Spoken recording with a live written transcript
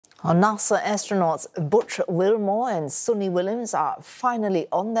NASA astronauts Butch Wilmore and Suni Williams are finally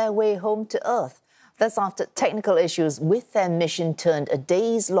on their way home to Earth. That's after technical issues with their mission turned a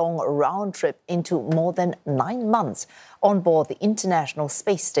days-long round trip into more than 9 months on board the International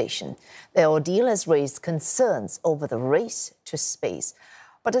Space Station. Their ordeal has raised concerns over the race to space.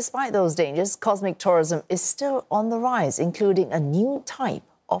 But despite those dangers, cosmic tourism is still on the rise, including a new type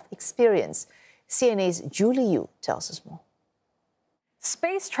of experience. CNA's Julie Yu tells us more.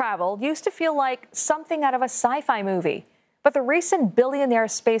 Space travel used to feel like something out of a sci-fi movie, but the recent billionaire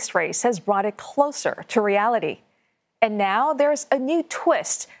space race has brought it closer to reality. And now there's a new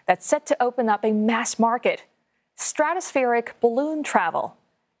twist that's set to open up a mass market: stratospheric balloon travel.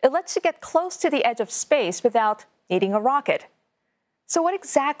 It lets you get close to the edge of space without needing a rocket. So what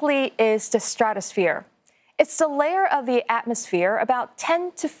exactly is the stratosphere? It's the layer of the atmosphere about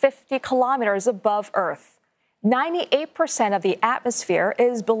 10 to 50 kilometers above Earth. 98% of the atmosphere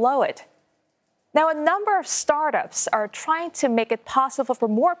is below it. Now, a number of startups are trying to make it possible for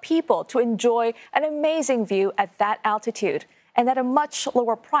more people to enjoy an amazing view at that altitude and at a much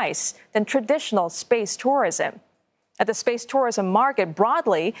lower price than traditional space tourism. Now, the space tourism market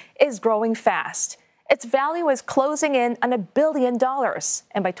broadly is growing fast. Its value is closing in on $1 billion,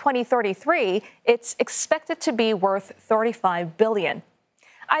 and by 2033, it's expected to be worth $35 billion.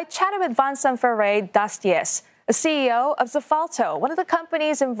 I chatted with Vincent Ferré-Dastiès, the CEO of Zafalto, one of the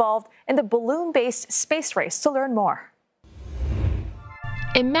companies involved in the balloon-based space race, to learn more.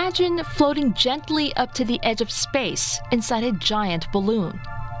 Imagine floating gently up to the edge of space inside a giant balloon.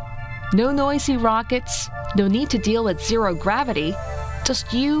 No noisy rockets, no need to deal with zero gravity,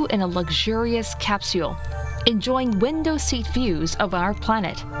 just you in a luxurious capsule, enjoying window seat views of our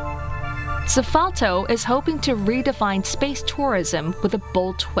planet. Zafalto is hoping to redefine space tourism with a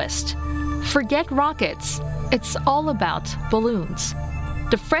bold twist. Forget rockets. It's all about balloons.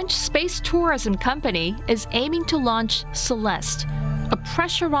 The French space tourism company is aiming to launch Celeste, a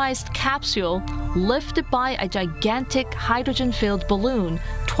pressurized capsule lifted by a gigantic hydrogen-filled balloon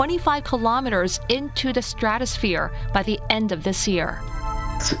 25 kilometers into the stratosphere by the end of this year.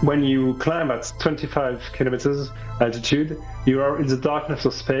 When you climb at 25 kilometers altitude, you are in the darkness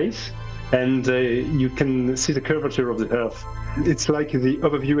of space, and you can see the curvature of the Earth. It's like the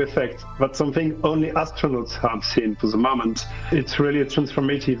overview effect. That's something only astronauts have seen for the moment. It's really a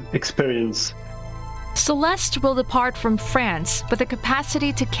transformative experience. Celeste will depart from France with a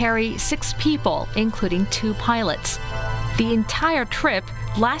capacity to carry 6 people, including 2 pilots. The entire trip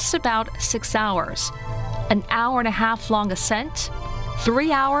lasts about 6 hours. An hour-and-a-half long ascent,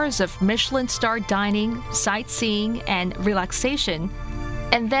 3 hours of Michelin-starred dining, sightseeing, and relaxation,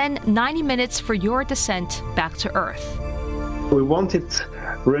 and then 90 minutes for your descent back to Earth. We wanted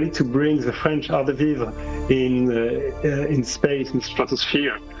really to bring the French art de vivre in space, in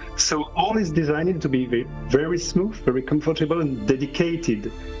stratosphere. So all is designed to be very smooth, very comfortable, and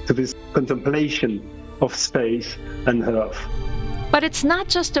dedicated to this contemplation of space and Earth. But it's not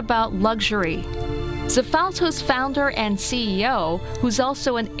just about luxury. Zafalto's founder and CEO, who's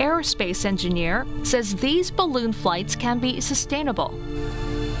also an aerospace engineer, says these balloon flights can be sustainable.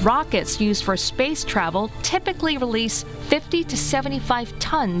 Rockets used for space travel typically release 50 to 75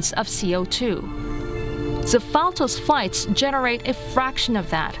 tons of CO2. Zafalto's flights generate a fraction of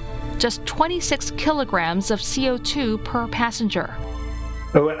that, just 26 kilograms of CO2 per passenger.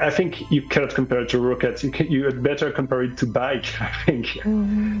 Oh, I think you cannot compare it to rockets. You had better compare it to bike, I think.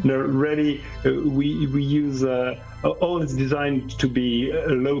 Mm-hmm. No, really, we use all is designed to be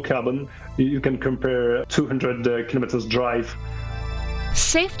low carbon. You can compare 200 kilometers drive.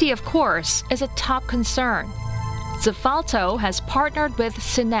 Safety, of course, is a top concern. Zafalto has partnered with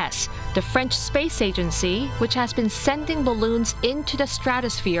CNES, the French space agency, which has been sending balloons into the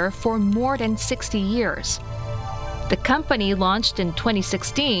stratosphere for more than 60 years. The company launched in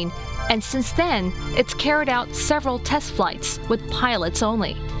 2016, and since then, it's carried out several test flights with pilots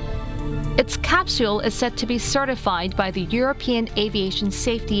only. Its capsule is set to be certified by the European Aviation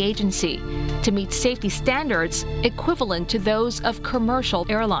Safety Agency to meet safety standards equivalent to those of commercial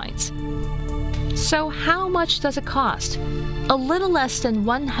airlines. So how much does it cost? A little less than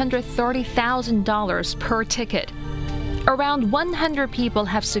 $130,000 per ticket. Around 100 people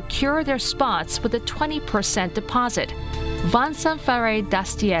have secured their spots with a 20% deposit. Vincent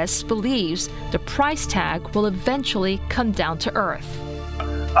Ferré-Dastiès believes the price tag will eventually come down to earth.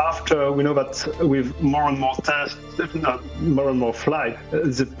 after we know that with more and more tests, more and more flight,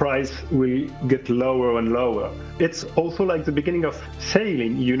 the price will get lower and lower. It's also like the beginning of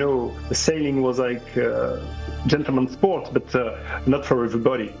sailing. You know, sailing was like gentleman's sport, but not for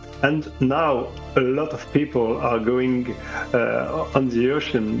everybody. And now a lot of people are going on the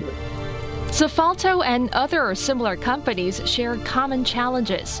ocean. Zafalto and other similar companies share common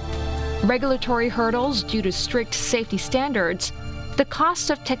challenges: regulatory hurdles due to strict safety standards, the cost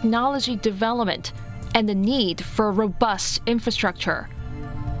of technology development, and the need for robust infrastructure.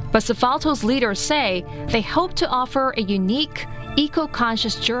 But Zafalto's leaders say they hope to offer a unique,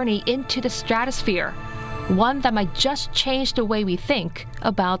 eco-conscious journey into the stratosphere, one that might just change the way we think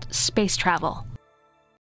about space travel.